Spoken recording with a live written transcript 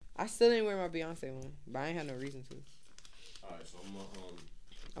I still didn't wear my Beyonce one, but I ain't had no reason to. All right, so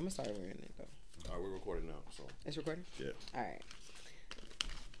I'm gonna start wearing it though. All right, we're recording now. So it's recording. Yeah. All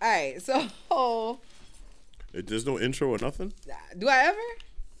right. So. There's no intro or nothing. Do I ever?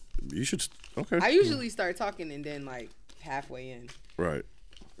 You should. Okay. I usually start talking and then like halfway in. Right.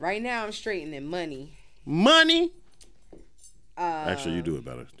 Right now I'm straightening money. Money. Actually, you do it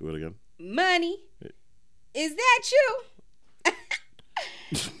better. Do it again. Money. Is that you?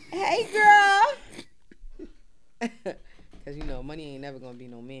 Hey, girl. Because, you know, money ain't never going to be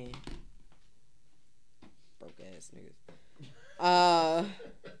no man. Broke ass niggas.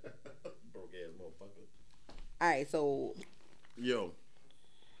 Broke ass motherfucker. All right, so. Yo.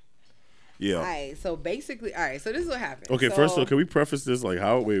 Yeah. All right, so basically, all right, so this is what happened. Okay, first of all, can we preface this like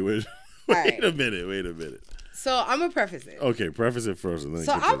how? Wait right. a minute. So I'm going to preface it. Okay, preface it first. And then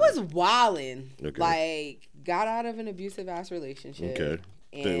so I was wilding. Okay. Like, got out of an abusive ass relationship. Okay.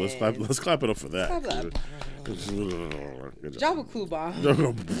 Let's clap it up for that. Clap it up. Good Drop job. a clue bomb.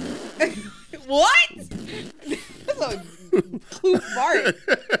 What? That's a clue fart.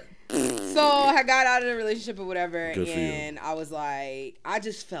 So I got out of the relationship or whatever, and I was like, I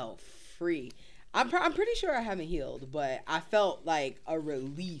just felt free. I'm pretty sure I haven't healed, but I felt like a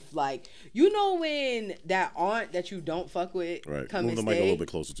relief. Like, you know when that aunt that you don't fuck with come move and the mic stay? a little bit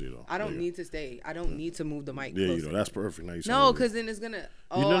closer to you, though. I don't need to stay. I don't need to move the mic Yeah, closer. you know, that's perfect. Now you sound no, because then it's going to...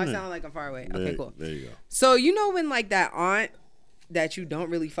 Oh, I sound like I'm far away. Okay, cool. There you go. So, you know when, like, that aunt that you don't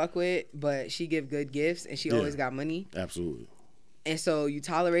really fuck with, but she give good gifts and she always got money? Absolutely. And so you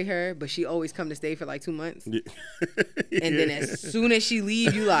tolerate her, but she always come to stay for, like, 2 months? Yeah. And then as soon as she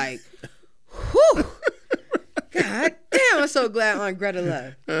leave, you like, whew. God damn, I'm so glad Aunt Greta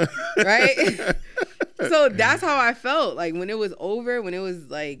left. Right? So that's how I felt. Like, when it was over, when it was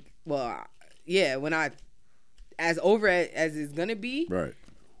like, well, yeah, when as over as it's gonna be, right?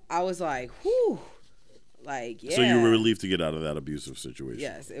 I was like, whew. Like, yeah. So you were relieved to get out of that abusive situation.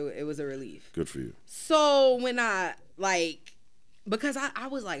 Yes, it was a relief. Good for you. So when I, like, because I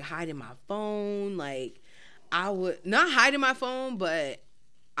was, like, hiding my phone. Like, I would, not hiding my phone, but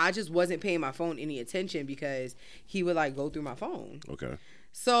I just wasn't paying my phone any attention because he would, like, go through my phone. Okay.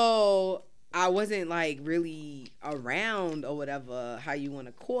 So I wasn't, like, really around or whatever, how you want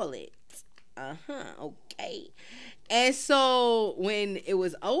to call it. Okay. And so when it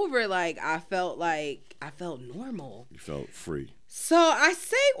was over, like, I felt normal. You felt free. So I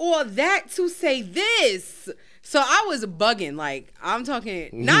say all that to say this. So I was bugging, like, I'm talking,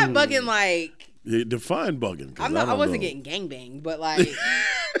 not bugging like. Yeah, define bugging. I wasn't getting gangbanged, but like.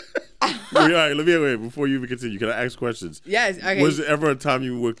 All right, let me wait before you even continue. Can I ask questions? Yes. Okay. Was there ever a time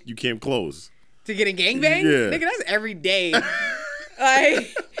you came close to getting gangbanged? Yeah. Nigga, that's every day.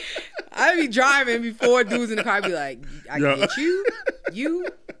 Like, I'd be driving before dudes in the car be like, I get you, and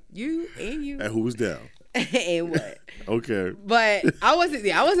you. And who's down? And what? Okay. But I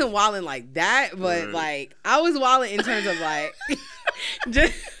wasn't wilding like that, but like I was wilding in terms of like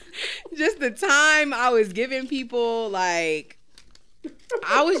just the time I was giving people. Like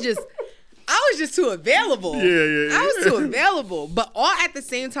I was just too available. Yeah. I was too available. But all at the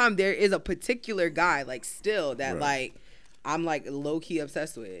same time, there is a particular guy like still that like I'm like low key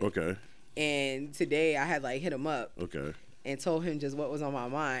obsessed with. Okay. And today I had like hit him up. Okay. And told him just what was on my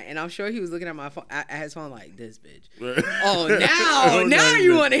mind, and I'm sure he was looking at my phone, at his phone like, this bitch. Now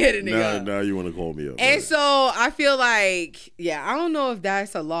you want to hit a nigga. Now you want to call me up. And so I feel like, I don't know if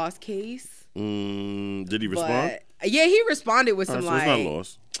that's a lost case. Did he respond? Yeah, he responded with some so like. It's not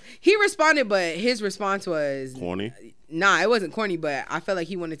lost. He responded, but his response was corny. Nah, it wasn't corny, but I felt like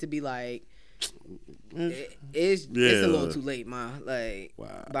he wanted to be like, it's a little too late, ma. Like,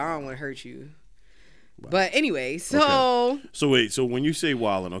 but I don't want to hurt you. Wow. But anyway, so wait, so when you say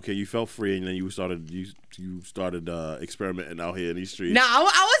wilding, okay, you felt free and then you started experimenting out here in these streets. Nah, I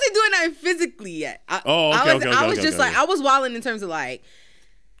wasn't doing that physically yet. I was wilding in terms of like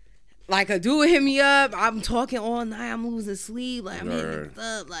a dude hit me up. I'm talking all night. I'm losing sleep. Like I'm hitting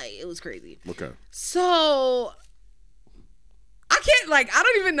up. Like it was crazy. Okay. So I can't I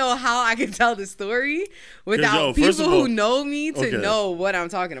don't even know how I can tell the story without people who know me to know what I'm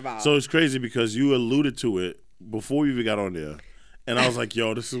talking about. So it's crazy because you alluded to it before we even got on there. And I was like,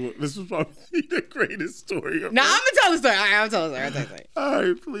 yo, this is probably the greatest story. Nah, I'm going to tell the story. I'm tell the story. All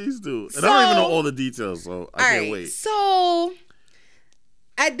right, please do. And I don't even know all the details, so I can't wait. So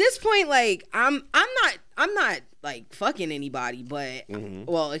at this point, like, I'm not like fucking anybody, but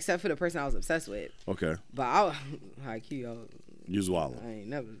well, except for the person I was obsessed with. Okay. But I high key, you was wild. I ain't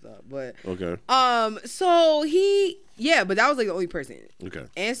never thought, but okay. So but that was like the only person. Okay.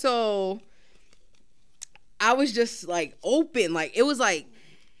 And so I was just like open, like it was like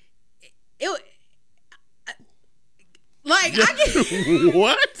like I can't,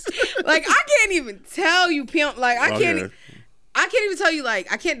 what? like I can't even tell you, pimp. Like I can't even tell you.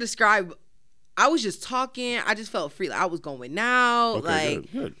 Like I can't describe. I was just talking. I just felt free. Like, I was going out. Okay,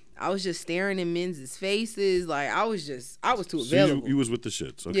 like good. I was just staring in men's faces. Like I was too available. So you was with the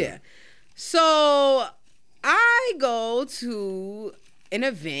shits. Okay. Yeah. So I go to an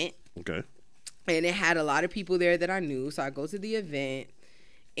event. Okay. And it had a lot of people there that I knew. So I go to the event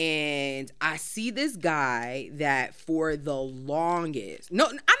and I see this guy that for the longest,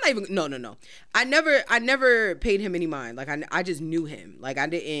 no. I never paid him any mind. Like I just knew him. Like I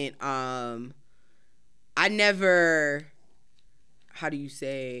didn't, I never, how do you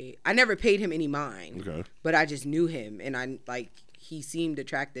say? I never paid him any mind. Okay. But I just knew him and he seemed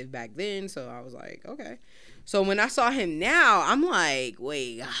attractive back then. So I was like, okay. So when I saw him now, I'm like,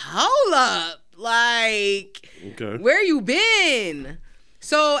 wait, hold up. Like, okay. Where you been?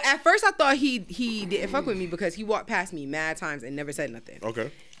 So at first I thought he didn't fuck with me because he walked past me mad times and never said nothing.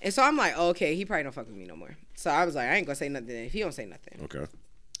 Okay. And so I'm like, oh, okay, he probably don't fuck with me no more. So I was like, I ain't gonna say nothing if he don't say nothing. Okay.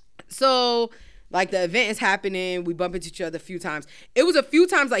 So like the event is happening, we bump into each other a few times. It was a few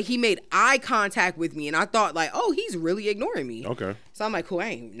times like he made eye contact with me and I thought like, oh, he's really ignoring me. Okay. So I'm like, cool,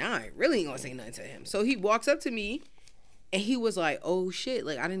 I really ain't gonna say nothing to him. So he walks up to me and he was like, oh shit,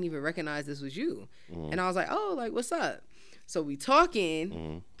 like I didn't even recognize this was you. Mm-hmm. And I was like, oh, like what's up? So we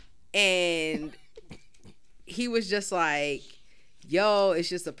talking and he was just like, yo, it's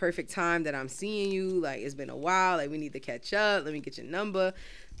just a perfect time that I'm seeing you. Like it's been a while, like we need to catch up. Let me get your number.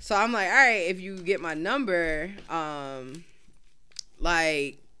 So I'm like, all right, if you get my number,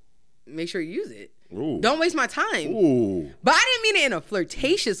 like make sure you use it. Ooh. Don't waste my time. Ooh. But I didn't mean it in a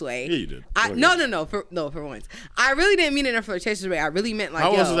flirtatious way. Yeah, you did. No. For once, I really didn't mean it in a flirtatious way. I really meant like,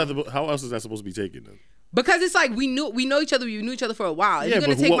 how else is that supposed to be taken then? Because it's like we know each other. We knew each other for a while. If yeah, you're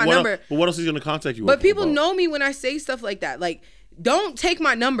gonna take my number, but what else is he gonna contact you? But people know me when I say stuff like that. Like, don't take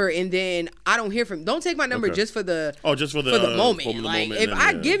my number and then I don't hear from. Don't take my number just for the moment. Like, if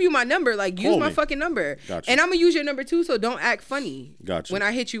I give you my number, like use my fucking number, and I'm gonna use your number too. So don't act funny. Gotcha. When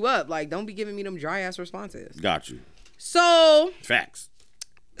I hit you up, like don't be giving me them dry ass responses. Got you. So facts.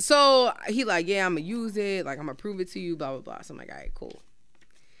 So he like, yeah, I'm gonna use it. Like I'm gonna prove it to you. Blah blah blah. So I'm like, all right, cool.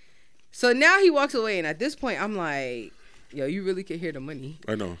 So now he walks away, and at this point, I'm like, yo, you really can hear the money.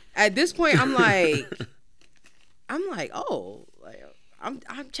 I know. At this point, I'm like, oh, like I'm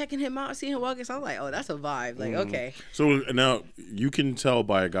checking him out, seeing him walking. So I'm like, oh, that's a vibe. Like, okay. So now you can tell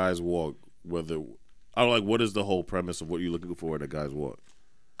by a guy's walk whether, what is the whole premise of what you're looking for in a guy's walk?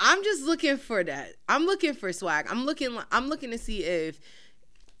 I'm just looking for that. I'm looking for swag. I'm looking to see if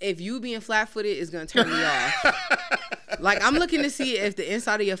you being flat-footed is gonna turn me off. Like I'm looking to see if the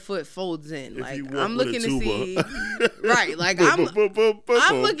inside of your foot folds in. Like I'm looking to see, right? Like I'm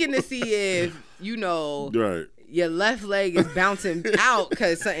looking to see if right. Your left leg is bouncing out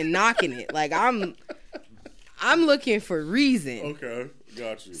because something knocking it. Like I'm looking for reason. Okay,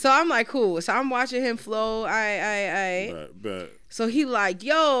 got you. So I'm like, cool. So I'm watching him flow. I bet. So he like,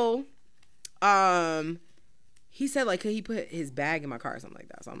 yo, he said like, could he put his bag in my car or something like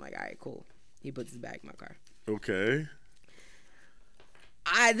that? So I'm like, all right, cool. He puts his bag in my car. Okay.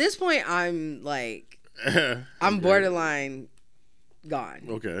 At this point, I'm like, I'm borderline gone.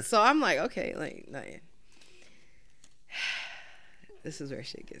 Okay. So I'm like, okay, like, nah. This is where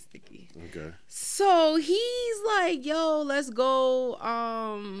shit gets sticky. Okay. So he's like, yo, let's go.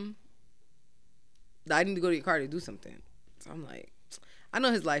 I need to go to your car to do something. So I'm like, I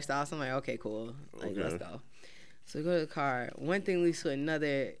know his lifestyle. So I'm like, okay, cool. Like, let's go. So we go to the car. One thing leads to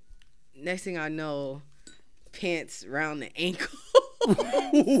another. Next thing I know, pants around the ankle.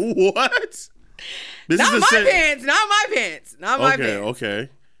 What? Not my pants. Okay.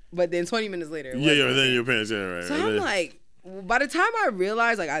 But then 20 minutes later. Then your pants, right. So I'm like, by the time I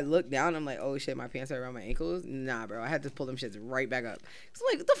realized, like, I looked down, I'm like, oh shit, my pants are around my ankles. Nah, bro, I had to pull them shits right back up. So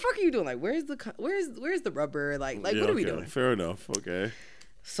like, what the fuck are you doing? Like, where's the rubber? Like, what are we doing? Fair enough. Okay.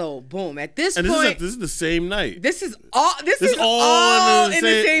 So boom, at this point, this is the same night. This is all in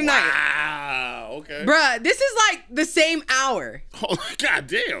the same night. Wow. Okay. Bruh, this is like the same hour. Oh, God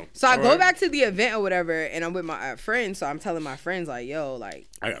damn. So I go back to the event or whatever, and I'm with my friends. So I'm telling my friends like, yo, like,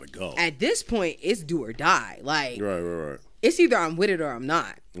 I gotta go. At this point, it's do or die. Like, right. It's either I'm with it or I'm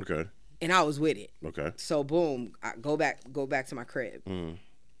not. Okay. And I was with it. Okay. So boom, I go back to my crib.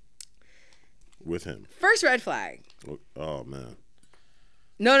 With him. First red flag. Oh man.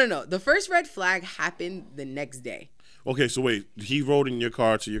 No. The first red flag happened the next day. Okay, so wait, he rode in your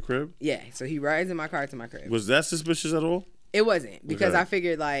car to your crib? Yeah, so he rides in my car to my crib. Was that suspicious at all? It wasn't, because I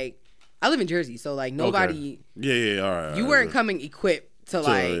figured, like, I live in Jersey, so, like, nobody... Okay. Yeah, all right. You weren't coming equipped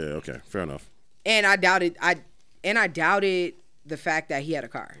okay, fair enough. And I doubted the fact that he had a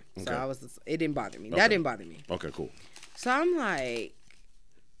car. So it didn't bother me. That didn't bother me. Okay, cool. So I'm like,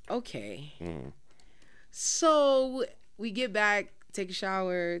 okay. So we get back, take a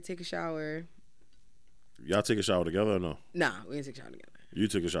shower. Y'all take a shower together or no? Nah, we didn't take a shower together. You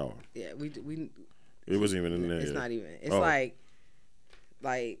took a shower. Yeah, we. It wasn't even in there. It's not even. It's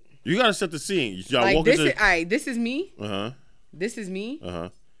like. You gotta set the scene. Y'all like walk this. into. This is me. This is me.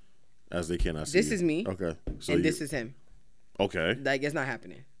 As they cannot see. This is me. Okay. So and this is him. Okay. Like it's not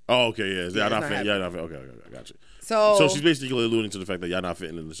happening. Oh, okay. Yeah. Y'all not fitting. Okay. I got you. So she's basically alluding to the fact that y'all not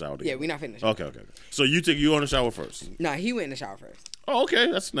fitting in the shower together. Yeah, we're not fitting in the shower. Okay. So you on the shower first? Nah, he went in the shower first. Oh,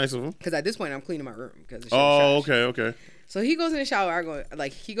 okay. That's nice of him. Because at this point, I'm cleaning my room. Okay. So he goes in the shower.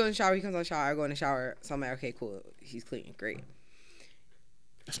 He goes in the shower. He comes out the shower. I go in the shower. So I'm like, okay, cool. He's clean. Great.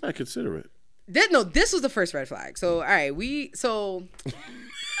 That's not considerate. This was the first red flag. So, all right. So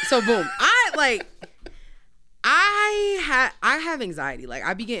boom. I have anxiety. Like,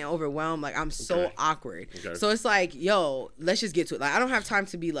 I be getting overwhelmed. Like, I'm so awkward. Okay. So it's like, yo, let's just get to it. Like, I don't have time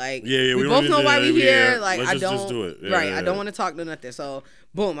to be like, we both know why we here. Like, I don't. Just do it. Yeah, right. I don't want to talk to nothing. So,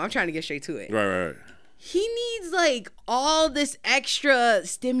 boom. I'm trying to get straight to it. Right. He needs like all this extra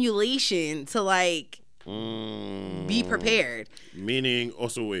stimulation to like be prepared. Meaning,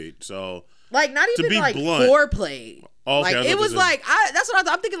 also wait. So, like, not even like blunt, foreplay. Okay, like it was like that's what I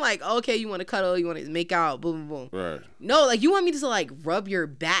thought. I'm thinking like, okay, you want to cuddle, you want to make out, boom, boom, boom. Right. No, like you want me to like rub your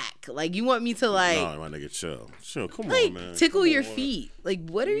back, like you want me to like. No, my nigga, chill. Come like, on, man. Tickle your feet. Like,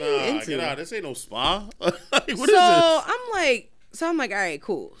 what are you into? Get out. This ain't no spa. What is this? I'm like, all right,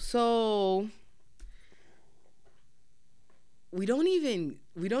 cool. So we don't even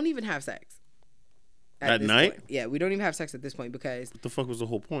have sex at night. Point. Yeah, we don't even have sex at this point because what the fuck was the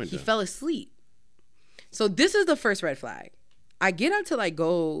whole point? He fell asleep. So this is the first red flag. I get up to like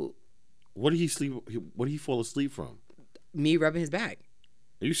go. What did he sleep? What did he fall asleep from? Me rubbing his back.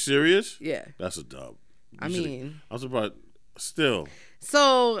 Are you serious? Yeah. That's a dub. I'm surprised. Still.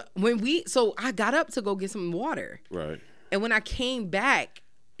 So I got up to go get some water. Right. And when I came back,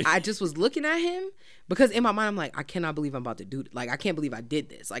 I just was looking at him because in my mind I'm like, I cannot believe I'm about to do. Like, I can't believe I did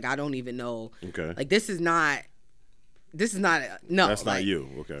this. Like, I don't even know. Okay. Like, this is not. No. That's not you.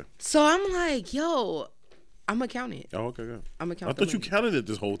 Okay. So I'm like, yo. I'm gonna count it. Oh, okay, good. I'm gonna count. I thought you counted it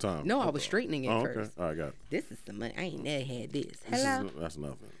this whole time. No, I was straightening it first. All right, got it. This is the money. I ain't never had this. Hello. That's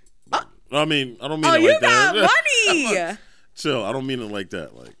nothing. I mean, I don't mean it like that. Oh, you got money. Chill. I don't mean it like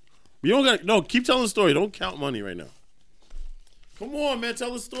that. Like, you don't got. No, keep telling the story. Don't count money right now. Come on, man.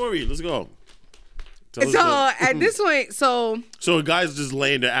 Tell the story. Let's go. At this point, so a guy's just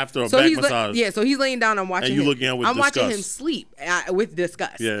laying there after a back massage. So he's laying down. I'm watching. And you looking at with disgust. I'm watching him sleep with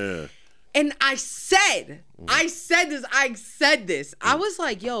disgust. Yeah. And I said this. I was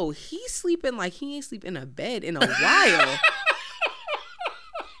like, yo, he's sleeping like he ain't sleep in a bed in a while.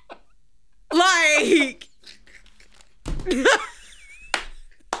 Like, I'm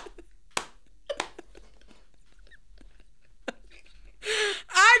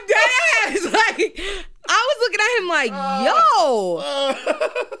dead ass. Like, I was looking at him like, yo.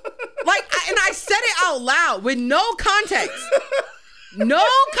 Like, and I said it out loud with no context. No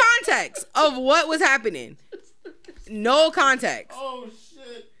context of what was happening. No context. Oh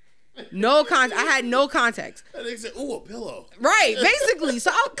shit. No context. I had no context. And they said, "Ooh, a pillow." Right, basically.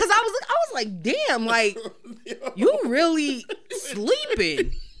 So, because I was like, damn, like, you really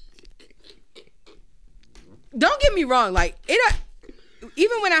sleeping. Don't get me wrong, like it.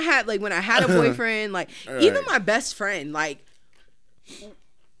 Even when I had a boyfriend, like right. Even my best friend, like.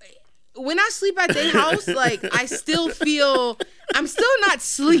 When I sleep at their house, like, I still feel I'm still not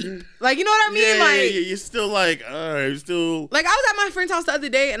asleep. Like, you know what I mean? Yeah, like, you're still like, all right, still. Like, I was at my friend's house the other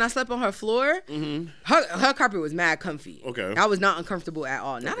day and I slept on her floor. Mm-hmm. Her carpet was mad comfy. Okay. I was not uncomfortable at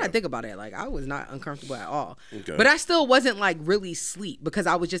all. Now that I think about it, like, I was not uncomfortable at all. Okay. But I still wasn't like really sleep because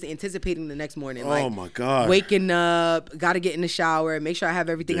I was just anticipating the next morning. Like, oh my God. Waking up, got to get in the shower, make sure I have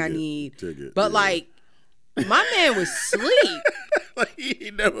everything I need. But like, my man was asleep. Like,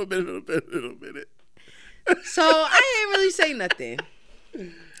 he never been in a bed in a minute. So I ain't really say nothing.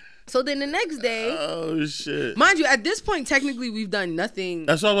 So then the next day, oh shit! Mind you, at this point, technically we've done nothing.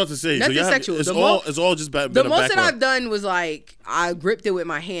 That's what I was about to say. Nothing sexual. It's all just bad. The most that I've done was like I gripped it with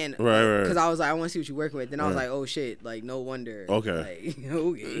my hand, right? Because I was like, I want to see what you're working with. Then I was like, oh shit, like no wonder. Okay. Like,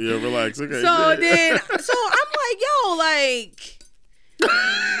 okay. Yeah, relax. Okay. So then, I'm like, yo, like.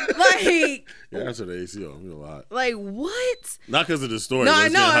 Yeah, that's what the ACO. You know, a lot. Like what? Not because of the story. No, I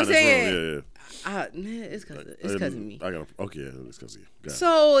know. I'm saying. Yeah. It's because of me. Okay, it's because of you.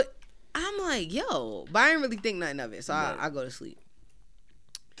 So I'm like, yo, but I didn't really think nothing of it. So I go to sleep.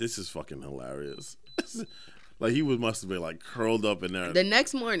 This is fucking hilarious. Like he must have been like curled up in there. The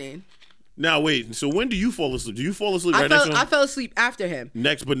next morning. Now wait, so when do you fall asleep? Do you fall asleep right next to him? I fell asleep after him.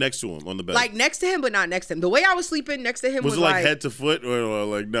 Next to him on the bed. Like next to him, but not next to him. The way I was sleeping next to him was it like head to foot or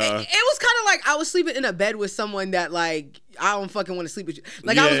like nah? It was kind of like I was sleeping in a bed with someone that like I don't fucking want to sleep with you.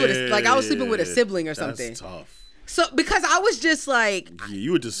 Like I was sleeping with a sibling or something. That's tough. So because I was just like,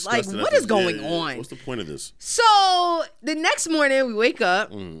 you were disgusting. Like what is going on? What's the point of this? So the next morning we wake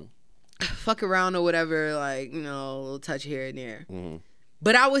up, fuck around or whatever, like a little touch here and there.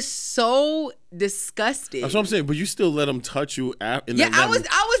 But I was so disgusted. That's what I'm saying. But you still let him touch you I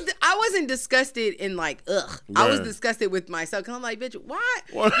wasn't disgusted in like ugh. Right. I was disgusted with myself because I'm like, bitch,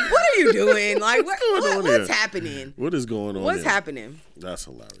 what are you doing? Like what's happening? What is going on? What's happening? That's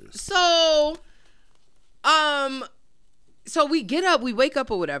hilarious. So, so we get up, we wake up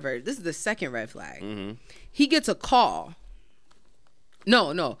or whatever. This is the second red flag. He gets a call.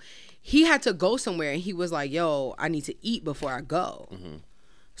 No. He had to go somewhere and he was like, yo, I need to eat before I go.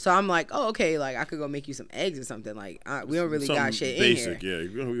 So I'm like, oh, okay, like I could go make you some eggs or something. Like we don't really got shit basic, in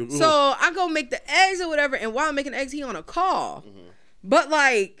here. Yeah. So I go make the eggs or whatever, and while I'm making eggs, he on a call. But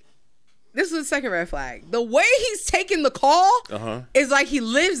like, this is the second red flag. The way he's taking the call is like he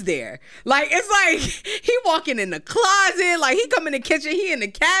lives there. Like it's like he walking in the closet, like he come in the kitchen, he in the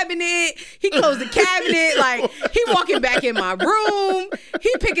cabinet, he closed the cabinet, like he walking back in my room,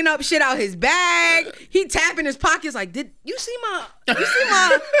 he picking up shit out his bag, he tapping his pockets like, did you see my I'm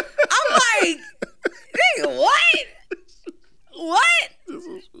like, nigga, what?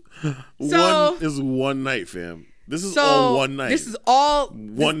 So this is one night, fam. This is all one night. This is all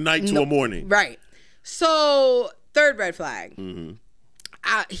one night to a morning. Right. So third red flag.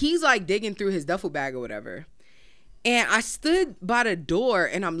 He's like digging through his duffel bag or whatever. And I stood by the door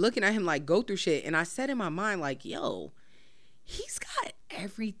and I'm looking at him like go through shit. And I said in my mind like, yo, he's got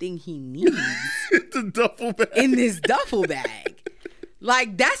everything he needs the duffel bag. In this duffel bag.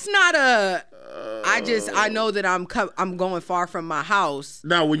 Like that's not a... I know that I'm going far from my house.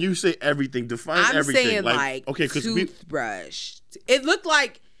 Now, when you say everything, define everything. I'm saying like okay, toothbrush. It looked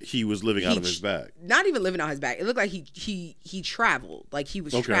like he was living out of his bag. Not even living out his bag. It looked like he traveled. Like he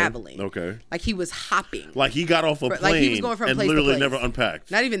was traveling. Okay. Like he was hopping. Like he got off a plane. Like he was going from and place literally to place. never unpacked.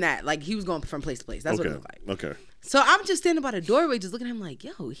 Not even that. Like he was going from place to place. That's what it looked like. Okay. So I'm just standing by the doorway, just looking at him like,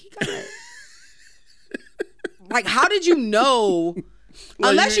 yo, he got it. Like, how did you know?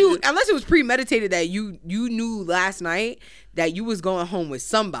 Like unless it was premeditated that you knew last night that you was going home with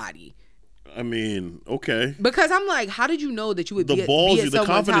somebody. I mean, okay. Because I'm like, how did you know that you would the be balls, at the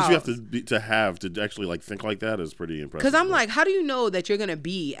confidence house? You have to actually like think like that is pretty impressive. Because I'm like, how do you know that you're gonna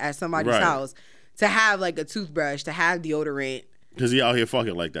be at somebody's house to have like a toothbrush, to have deodorant? Because he out here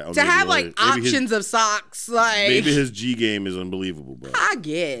fucking like that. To have like options of socks, like maybe his G game is unbelievable, bro. I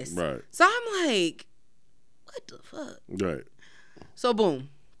guess. Right. So I'm like, what the fuck? Right. So boom.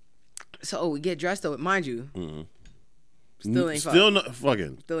 So we get dressed up. Mind you, still ain't fuck.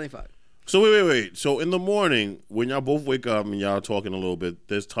 Still ain't fuck. So wait. So in the morning, when y'all both wake up and y'all talking a little bit,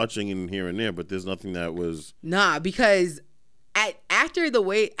 there's touching in here and there, but there's nothing that was. Nah, because after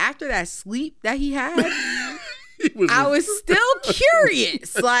that sleep that he had, I was still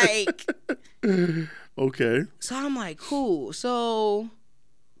curious. Like, okay. So I'm like, cool. So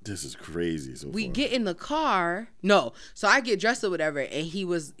this is crazy. So we far. get in the car. No, so I get dressed or whatever, and he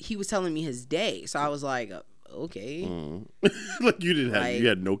was telling me his day. So I was like, okay. Like you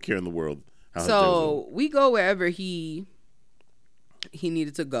had no care in the world. So we go wherever he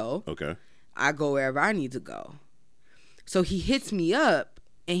needed to go. Okay. I go wherever I need to go. So he hits me up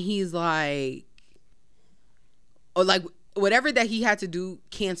and he's like, or like whatever that he had to do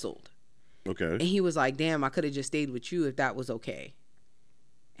canceled. Okay. And he was like, damn, I could have just stayed with you if that was okay.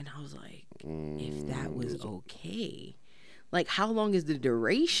 And I was like, if that was okay. Like, how long is the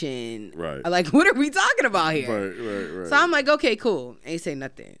duration? Right. Like, what are we talking about here? Right. So I'm like, okay, cool. Ain't say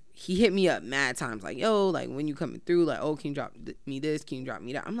nothing. He hit me up mad times, like, yo, like, when you coming through, like, oh, can you drop me this? Can you drop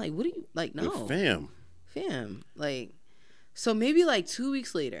me that? I'm like, what are you, like, no. Fam. Like, so maybe like 2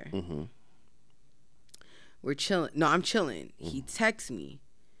 weeks later, we're chilling. No, I'm chilling. He texts me.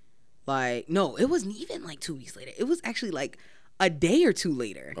 Like, no, it wasn't even like 2 weeks later. It was actually like a day or two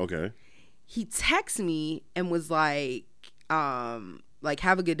later. Okay. He texts me and was like,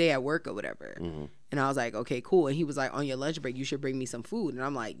 have a good day at work or whatever. And I was like, okay, cool. And he was like, on your lunch break, you should bring me some food. And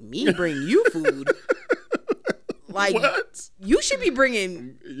I'm like, me bring you food? Like, what? You should be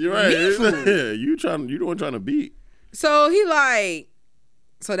bringing You're right. me food. Yeah, you the one trying to beat. So he like,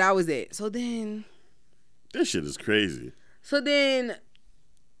 so that was it. So then. This shit is crazy. So then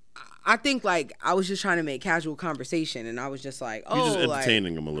I think like I was just trying to make casual conversation, and I was just like, oh, you're just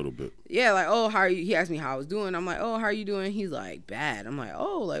entertaining him a little bit. Yeah, like, oh, how are you? He asked me how I was doing. I'm like, oh, how are you doing? He's like, bad. I'm like,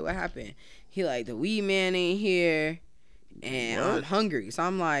 oh, like what happened? He like, the weed man ain't here, and I'm hungry. So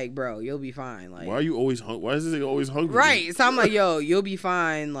I'm like, bro, you'll be fine. Like, why are you always hungry? Why is this nigga always hungry? Right. So I'm like, yo, you'll be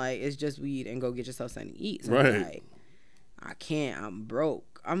fine. Like, it's just weed, and go get yourself something to eat. So I'm like, I can't. I'm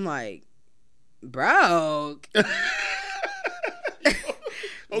broke. I'm like, broke.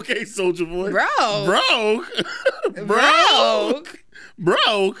 Okay, Soldier Boy. Broke.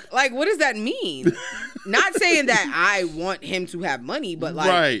 Like, what does that mean? Not saying that I want him to have money, but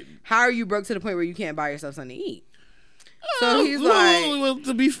like, how are you broke to the point where you can't buy yourself something to eat? So he's like, well,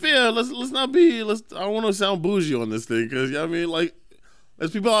 to be fair, let's not be. I don't want to sound bougie on this thing because I mean, like,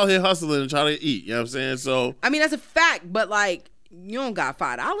 there's people out here hustling and trying to eat. You know what I'm saying? So I mean, that's a fact, but like, you don't got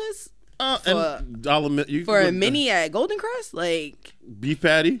 $5 for a mini at Golden Crust, like beef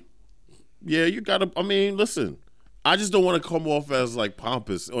patty. Yeah, you gotta. I mean, listen, I just don't want to come off as like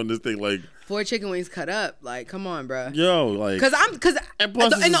pompous on this thing. Like 4 chicken wings cut up. Like, come on, bro. Yo, like, and the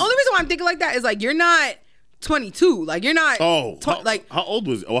only reason why I'm thinking like that is like you're not 22. Like you're not. Oh, how old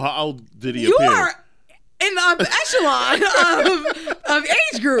was? How old did he appear? You are in the upper echelon of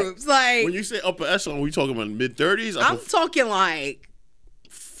age groups. Like when you say upper echelon, we talking about mid-30s? I'm talking like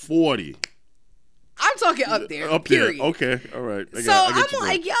 40. I'm talking up there. Up period. there. Okay. All right. I'm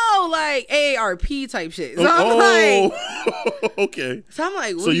like, yo, like AARP type shit. So I'm like, okay. So I'm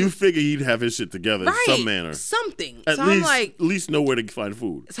like, so you figure he'd have his shit together in some manner. Something. At least know where to find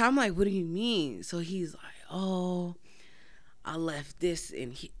food. So I'm like, what do you mean? So he's like, oh, I left this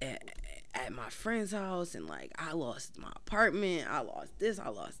at my friend's house, and like I lost my apartment. I lost this. I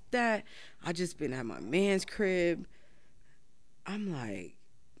lost that. I just been at my man's crib. I'm like,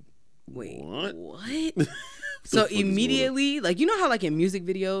 wait, what? So immediately, like, you know how like in music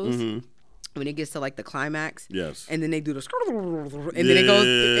videos, when it gets to like the climax, yes, and then they do the and then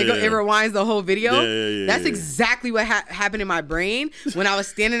it rewinds the whole video. That's exactly what happened in my brain when I was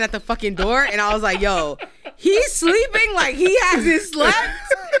standing at the fucking door, and I was like, yo, he's sleeping like he hasn't slept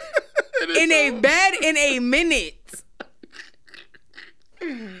in a bed in a minute.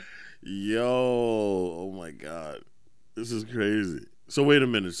 Yo, oh my God, this is crazy. So wait a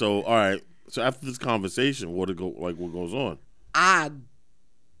minute. So all right. So after this conversation, what goes on? I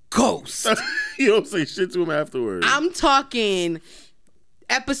ghost. You don't say shit to him afterwards. I'm talking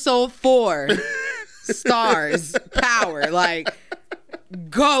episode 4, stars, power, like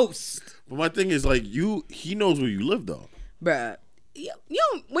ghost. But my thing is like he knows where you live though, bruh. You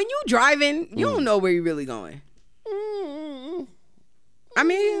don't, when you driving, you don't know where you're really going. I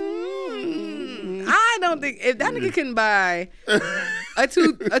mean, I don't think if that nigga couldn't buy a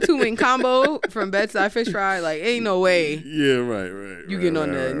two wing combo from Bedside Fish Fry, like ain't no way. Yeah, right. You getting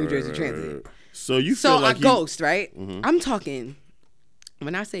on the New Jersey Transit. So you feel like a ghost, right? Mm-hmm. I'm talking.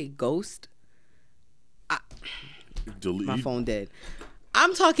 When I say ghost, my phone dead.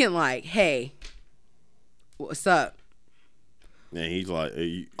 I'm talking like, hey, what's up? And he's like,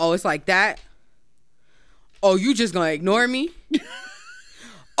 hey, oh, it's like that. Oh, you just gonna ignore me?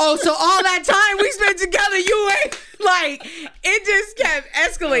 Oh, so all that time we spent together, you ain't like it just kept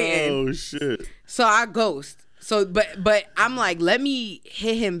escalating. Oh shit. So I ghost. So but I'm like, let me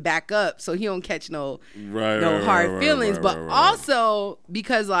hit him back up so he don't catch no hard feelings. But also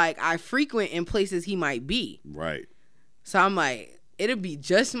because like I frequent in places he might be. Right. So I'm like, it'll be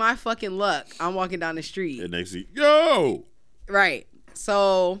just my fucking luck. I'm walking down the street. And they see, yo. Right.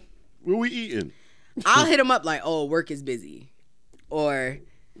 So what we eating? I'll hit him up like, oh, work is busy. Or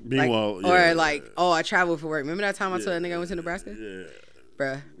meanwhile, oh, I traveled for work. Remember that time I told that nigga I went to Nebraska? Yeah.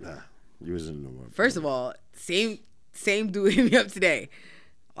 Bruh. Nah, you was in Nebraska. First of all, same dude hit me up today.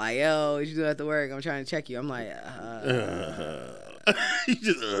 Like, yo, what you doing after work? I'm trying to check you. I'm like, I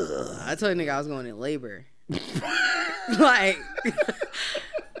told the nigga I was going in labor. Like,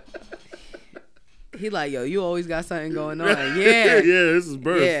 he like, yo, you always got something going on. Yeah, this is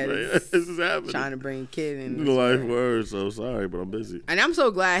birth. Yeah, this is happening. Trying to bring a kid in. The life word. So sorry, but I'm busy. And I'm so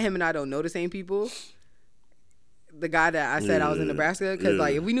glad him and I don't know the same people. The guy that I said I was in Nebraska, because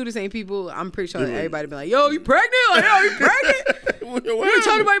like if we knew the same people, I'm pretty sure everybody be like, yo, you pregnant? Like, yo, you pregnant? You ain't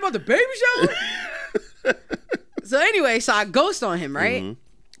talking about the baby shower? So anyway, so I ghost on him, right? Mm-hmm.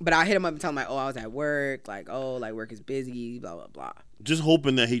 But I hit him up and tell him like, oh, I was at work. Like, oh, like work is busy, blah, blah, blah. Just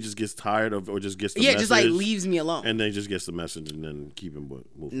hoping that he just gets tired of or just gets the message. Just like leaves me alone. And then just gets the message and then keep him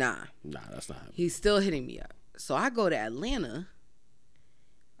moving. Nah, that's not happening. He's still hitting me up. So I go to Atlanta.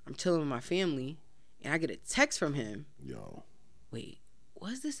 I'm chilling with my family. And I get a text from him. Yo. Wait,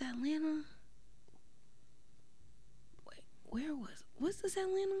 was this Atlanta? was this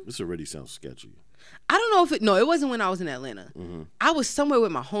Atlanta? This already sounds sketchy. I don't know if it wasn't when I was in Atlanta. Mm-hmm. I was somewhere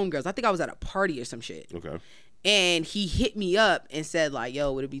with my homegirls. I think I was at a party or some shit. Okay. And he hit me up and said like,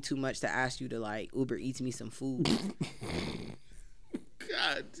 yo, would it be too much to ask you to like Uber Eats me some food?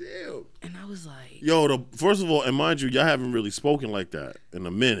 God damn. And I was like, yo, first of all, and mind you, y'all haven't really spoken like that in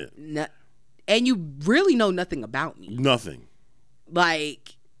a minute. And you really know nothing about me. Nothing.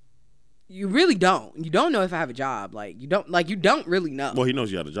 Like, you really don't. You don't know if I have a job. Like, you don't really know. Well, he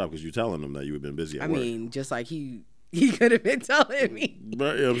knows you had a job because you're telling him that you've been busy at work. I mean, just like he could have been telling me.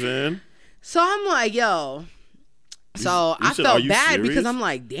 Right, you know what I'm saying? So I'm like, yo. So I felt bad because I'm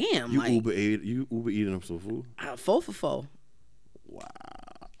like, damn. You like, Uber eating him some food? 4 for 4. Wow.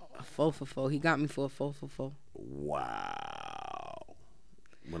 4 for 4. He got me for a 4 for 4. Wow.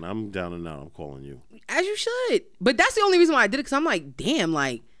 When I'm down and out, I'm calling you. As you should. But that's the only reason why I did it, because I'm like, damn,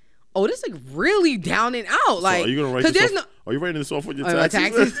 like, oh, this is like really down and out. Like, so are you gonna write this off? Are you writing this off on your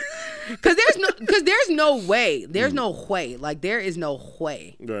taxes? Because there's no way. There's no way. Like, there is no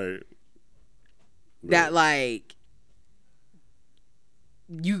way. Right. That like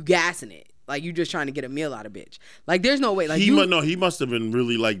you gassing it. Like, you just trying to get a meal out of bitch. Like, there's no way. Like, he must have been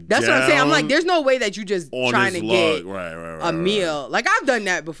really like. That's what I'm saying. I'm like, there's no way that you just trying to get a meal. Like, I've done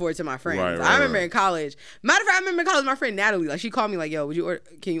that before to my friends. I remember in college. Matter of fact, I remember in college, my friend Natalie, like, she called me like, yo,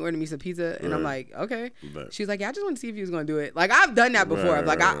 can you order me some pizza? And I'm like, okay. She's like, yeah, I just want to see if you was gonna do it. Like, I've done that before.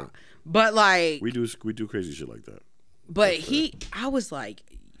 But like, we do crazy shit like that. But I was like,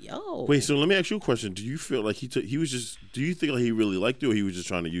 yo. Wait, so let me ask you a question. Do you feel like he was just? Do you think like he really liked you, or he was just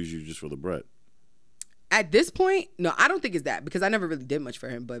trying to use you just for the bread? At this point, no, I don't think it's that, because I never really did much for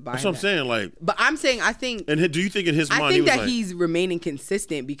him. But that's what I'm saying. Like, but I'm saying, I think. And do you think in his mind, I think that he's remaining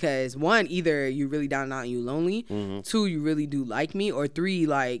consistent because, one, either you really down and out and you lonely. Mm-hmm. 2, you really do like me, or 3,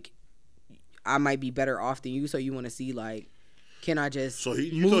 like, I might be better off than you, so you want to see like, can I just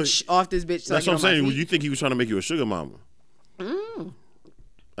mooch off this bitch? That's what I'm saying. You think he was trying to make you a sugar mama?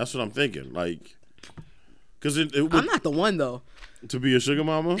 That's what I'm thinking. Like, because I'm not the one though. To be a sugar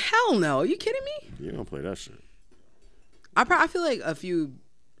mama? Hell no. Are you kidding me? You don't play that shit. I feel like a few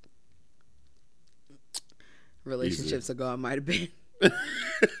relationships ago I might have been.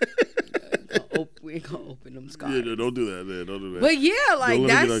 We ain't gonna open them scars. Yeah, no, don't do that, man. Don't do that. But yeah, like, don't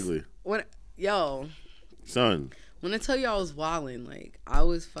that's ugly. Son. When I tell you I was wilding, like, I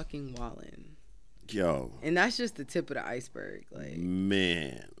was fucking wilding. Yo. And that's just the tip of the iceberg. Like,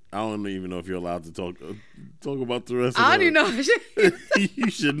 man, I don't even know if you're allowed to talk about the rest of I don't even know.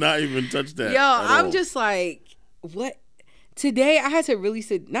 You should not even touch that. Yo, I'm just like, what? Today, I had to really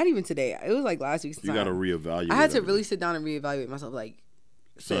not even today. It was like last week's time. You got to reevaluate. I had to really sit down and reevaluate myself. Like,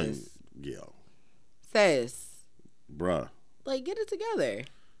 son, bruh. Like, get it together.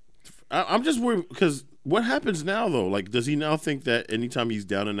 I'm just worried because what happens now, though? Like, does he now think that anytime he's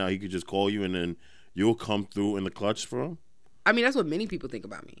down and out, he could just call you and then you'll come through in the clutch for him? I mean, that's what many people think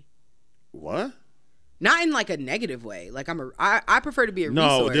about me. What? Not in like a negative way. Like, I prefer to be a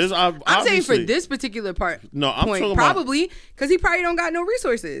resource. No, I'm saying for this particular part. No, I'm talking probably because he probably don't got no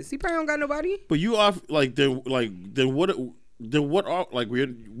resources. He probably don't got nobody. But you are like then what do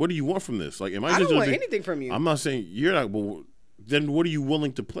you want from this? Like, am I don't want anything from you. I'm not saying you're not. But then what are you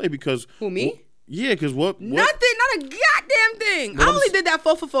willing to play? Because who, me? Yeah, because what? Nothing, not a goddamn thing. I only did that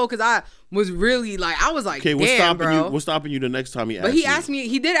 4 for 4 because I was really like, I was like, okay, what's stopping you the next time he asked you? But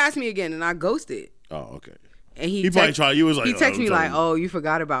he did ask me again, and I ghosted. Oh, okay. And he probably tried. You was like, he texted me like, "Oh, you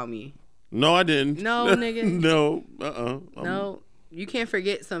forgot about me." No, I didn't. No, nigga. No. No, you can't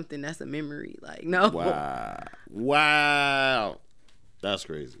forget something. That's a memory. Like, no. Wow. That's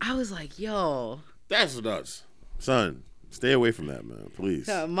crazy. I was like, yo. That's nuts, son. Stay away from that, man. Please.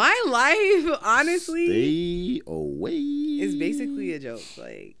 My life, honestly, stay away. It's basically a joke.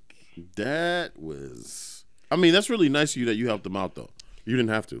 Like, that was. I mean, that's really nice of you that you helped him out, though. You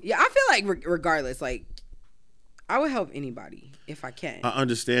didn't have to. Yeah, I feel like regardless, like, I would help anybody if I can. I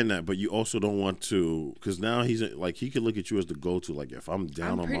understand that, but you also don't want to, because now he's like, he could look at you as the go-to. Like, if I'm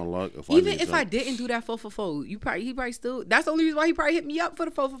down on my luck, I didn't do that 4 for 4, he probably still. That's the only reason why he probably hit me up for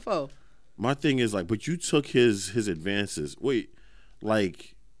the 4 for 4. My thing is like, but you took his advances. Wait,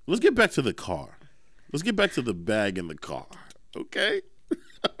 like, let's get back to the car. Let's get back to the bag in the car. Okay,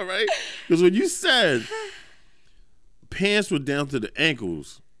 all right. Because when you said pants were down to the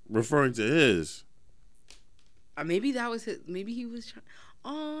ankles, referring to his. Maybe that was his. Maybe he was trying.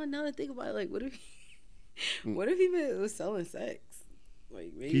 Oh, now that I think about it, like, what if he was selling sex?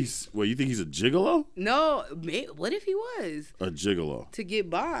 Like, maybe. You think he's a gigolo? No, what if he was a gigolo to get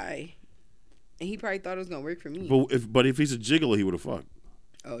by, and he probably thought it was gonna work for me. But if he's a gigolo, he would have fucked.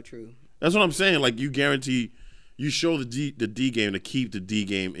 Oh, true. That's what I'm saying. Like, you guarantee you show the D game to keep the D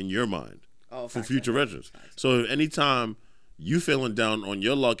game in your mind for future reference. So anytime you feeling down on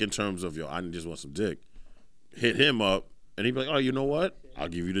your luck in terms of I just want some dick, hit him up and he'd be like, oh, you know what? I'll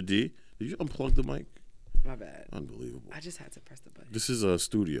give you the D. Did you unplug the mic? My bad. Unbelievable. I just had to press the button. This is a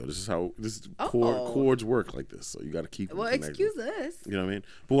studio. This is how chords work like this. So you got to keep. Well, excuse us. You know what I mean?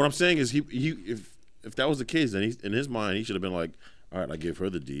 But what I'm saying is, if that was the case, then in his mind he should have been like, all right, I give her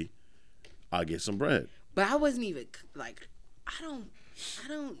the D, I'll get some bread. But I wasn't even like, I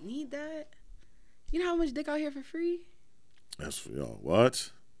don't need that. You know how much dick out here for free? That's for y'all.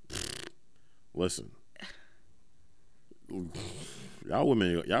 What? Listen, y'all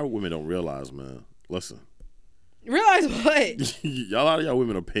women don't realize, man. Listen. Realize what? A lot of y'all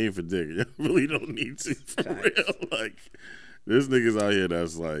women are paying for dick. You really don't need to, for real. Like, there's niggas out here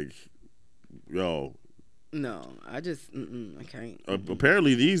that's like, yo. No, I just, I can't.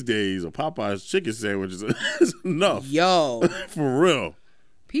 Apparently these days, a Popeye's chicken sandwich is enough. Yo. For real.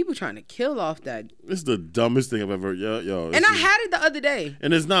 People trying to kill off that. This is the dumbest thing I've ever, yo. And I had it the other day.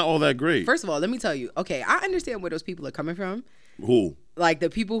 And it's not all that great. First of all, let me tell you. Okay, I understand where those people are coming from. Who? Like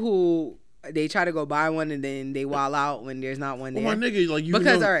the people who... They try to go buy one and then they wild out when there's not one there. Well, my nigga, like you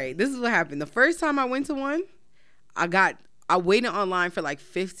because all right, this is what happened. The first time I went to one, I waited online for like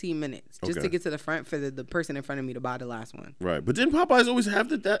 15 minutes just to get to the front for the person in front of me to buy the last one. Right, but didn't Popeyes always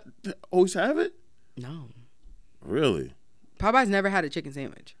have always have it? No. Really? Popeyes never had a chicken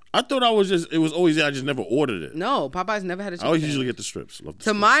sandwich. I thought it was always there. I just never ordered it. No, Popeyes never had a chicken sandwich. I always usually get the strips.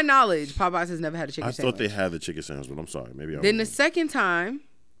 To my knowledge, Popeyes has never had a chicken sandwich. I thought they had the chicken sandwich, but I'm sorry. Maybe I Then the second time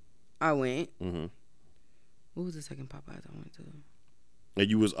I went. Mm-hmm. What was the second Popeyes I went to? And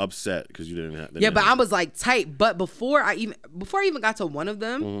you was upset because you didn't have. Yeah, but I was like tight. But before I even got to one of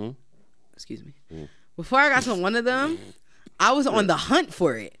them, excuse me. Mm-hmm. Before I got to one of them, I was on the hunt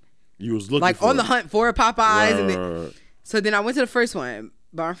for it. You was looking like for on the hunt for Popeyes, and right. So then I went to the first one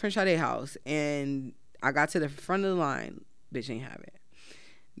by my friend Sade house, and I got to the front of the line. Bitch ain't have it.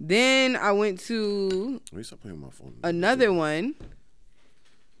 Then I went to another one.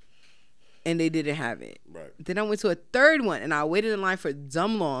 And they didn't have it. Right. Then I went to a third one, and I waited in line for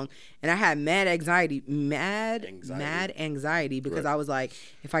dumb long, and I had mad anxiety because I was like,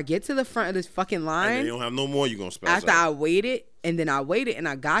 if I get to the front of this fucking line, and you don't have no more, you gonna spaz after out. I waited, and then I waited, and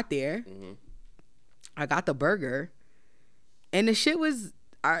I got there, I got the burger, and the shit was,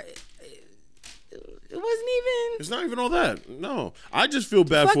 it wasn't even. It's not even all that. No, I just feel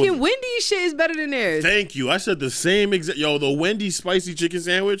bad. Fucking Wendy's shit is better than theirs. Thank you. I said the same exact. Yo, the Wendy's spicy chicken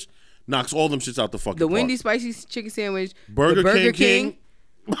sandwich knocks all them shits out the fucking The park. Wendy's spicy chicken sandwich. Burger King.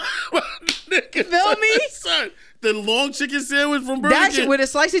 Feel me? Son, the long chicken sandwich from Burger King. That shit with a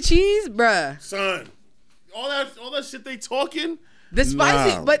slice of cheese, bruh. Son, all that shit they talking. The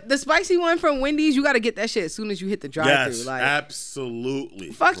spicy, but the spicy one from Wendy's, you got to get that shit as soon as you hit the drive-thru. Yes, like,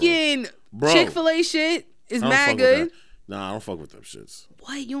 absolutely. Fucking Chick-fil-A shit is mad good. Nah, I don't fuck with them shits.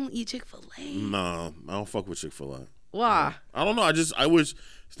 What? You don't eat Chick-fil-A? Nah, I don't fuck with Chick-fil-A. Why? I don't know.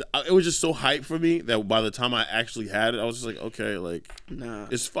 It was just so hype for me that by the time I actually had it, I was just like, okay, like, nah,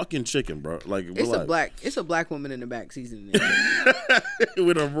 it's fucking chicken, bro. Like, it's a black woman in the back seasoning it.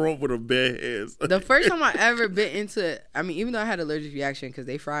 with a rope with a bare hands. The first time I ever bit into, I mean, even though I had allergic reaction because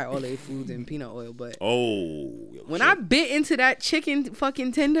they fry all their foods in peanut oil, but when I bit into that chicken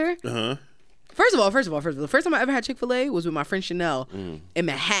fucking tender, First of all, the first time I ever had Chick-fil-A was with my friend Chanel in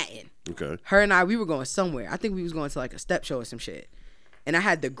Manhattan. Okay. Her and I, we were going somewhere. I think we was going to like a step show or some shit. And I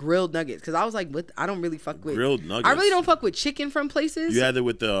had the grilled nuggets because I was like, I don't really fuck with grilled nuggets. I really don't fuck with chicken from places. You had it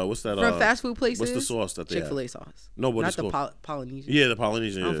with the what's that? From fast food places. What's the sauce that they Chick-fil-A have? sauce. No, but not it's the called Polynesian. Yeah, the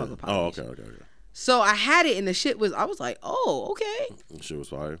Polynesian. I don't fuck with Polynesian. Oh, okay. So I had it and the shit was. I was like, oh, okay. The shit was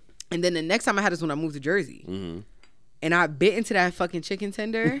fire. And then the next time I had it was when I moved to Jersey, and I bit into that fucking chicken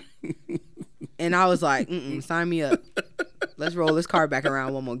tender, and I was like, sign me up. Let's roll this car back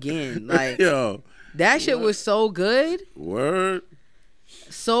around one more again. Like, yo, that shit was so good. Word.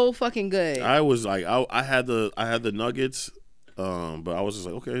 So fucking good. I was like, I had the nuggets, but I was just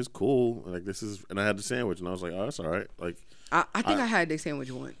like, okay, it's cool. Like this is, and I had the sandwich, and I was like, oh, that's all right. Like, I think I had the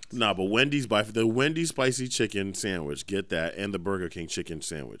sandwich once. Nah, but the Wendy's spicy chicken sandwich, get that, and the Burger King chicken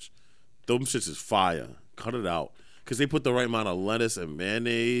sandwich. Those shits is fire. Cut it out. Because they put the right amount of lettuce and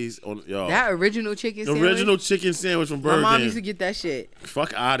mayonnaise on that original chicken sandwich. Original chicken sandwich from Burger King. My mom used to get that shit.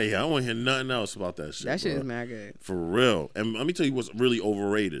 Fuck out of here. I don't want to hear nothing else about that shit. That shit is mad good. For real. And let me tell you what's really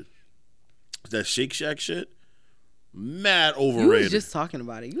overrated. That Shake Shack shit. Mad overrated. You was just talking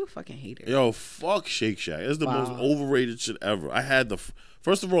about it. You a fucking hater. Yo, fuck Shake Shack. It's the most overrated shit ever. I had the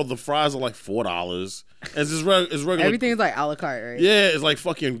First of all, the fries are like $4. It's just it's regular. Everything's like a la carte, right? Yeah, it's like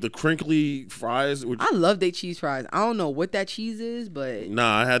fucking the crinkly fries. Which, I love their cheese fries. I don't know what that cheese is, but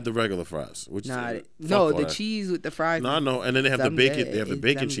nah, I had the regular fries. Which no, the cheese with the fries. No, no, and then they have the bacon. Good. They have the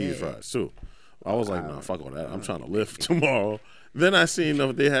bacon cheese fries too. I was like, nah, fuck all that. I'm trying to live tomorrow. Then I seen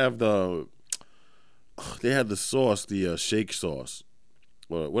they had the sauce, the shake sauce,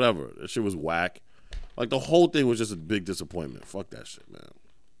 whatever. That shit was whack. Like the whole thing was just a big disappointment. Fuck that shit, man.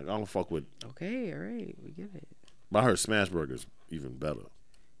 Like I don't fuck with. Okay, all right, we get it. But I heard Smash Burger's even better.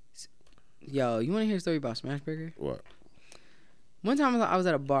 Yo, you want to hear a story about Smash Burger? What? One time I was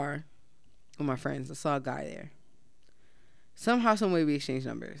at a bar with my friends. I saw a guy there. Somehow, some way, we exchanged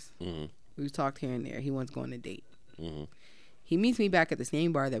numbers. Mm-hmm. We talked here and there. He wants to go on a date. Mm-hmm. He meets me back at the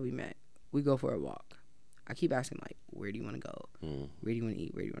same bar that we met. We go for a walk. I keep asking, like, where do you want to go? Mm-hmm. Where do you want to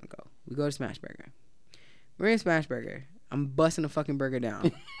eat? Where do you want to go? We go to Smash Burger. We're in Smash Burger. I'm busting the fucking burger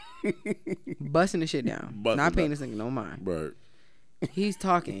down. Busting the shit down. Not paying this nigga no mind. Right. He's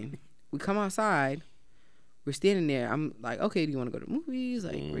talking. We come outside. We're standing there. I'm like, okay, do you want to go to the movies?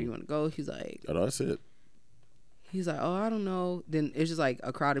 Like, where do you want to go? He's like, oh, that's it. He's like, oh, I don't know. Then it's just like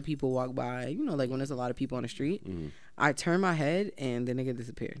a crowd of people walk by. You know, like when there's a lot of people on the street. Mm-hmm. I turn my head and the nigga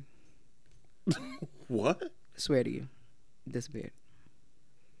disappeared. What? I swear to you. Disappeared.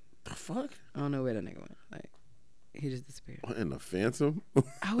 The fuck? I don't know where that nigga went. Like, he just disappeared. In the Phantom?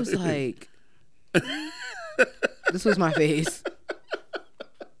 I was like, this was my face.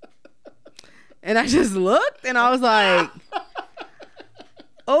 And I just looked and I was like,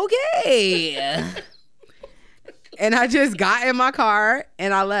 okay. And I just got in my car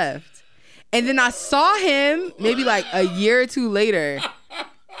and I left. And then I saw him maybe like a year or two later.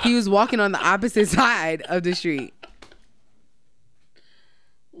 He was walking on the opposite side of the street.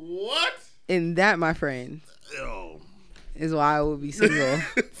 What? And that, my friend, is why I will be single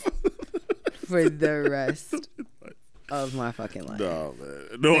for the rest of my fucking life. No, man.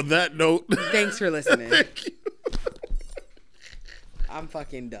 No, on that note. Thanks for listening. Thank you. I'm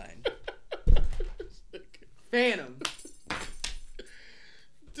fucking done. Phantom.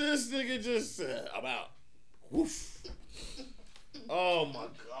 This nigga just said, I'm out. Woof. Oh my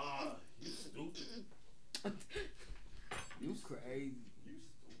God. You stupid. You crazy.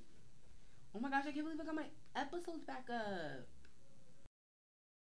 Oh my gosh, I can't believe I got my episodes back up.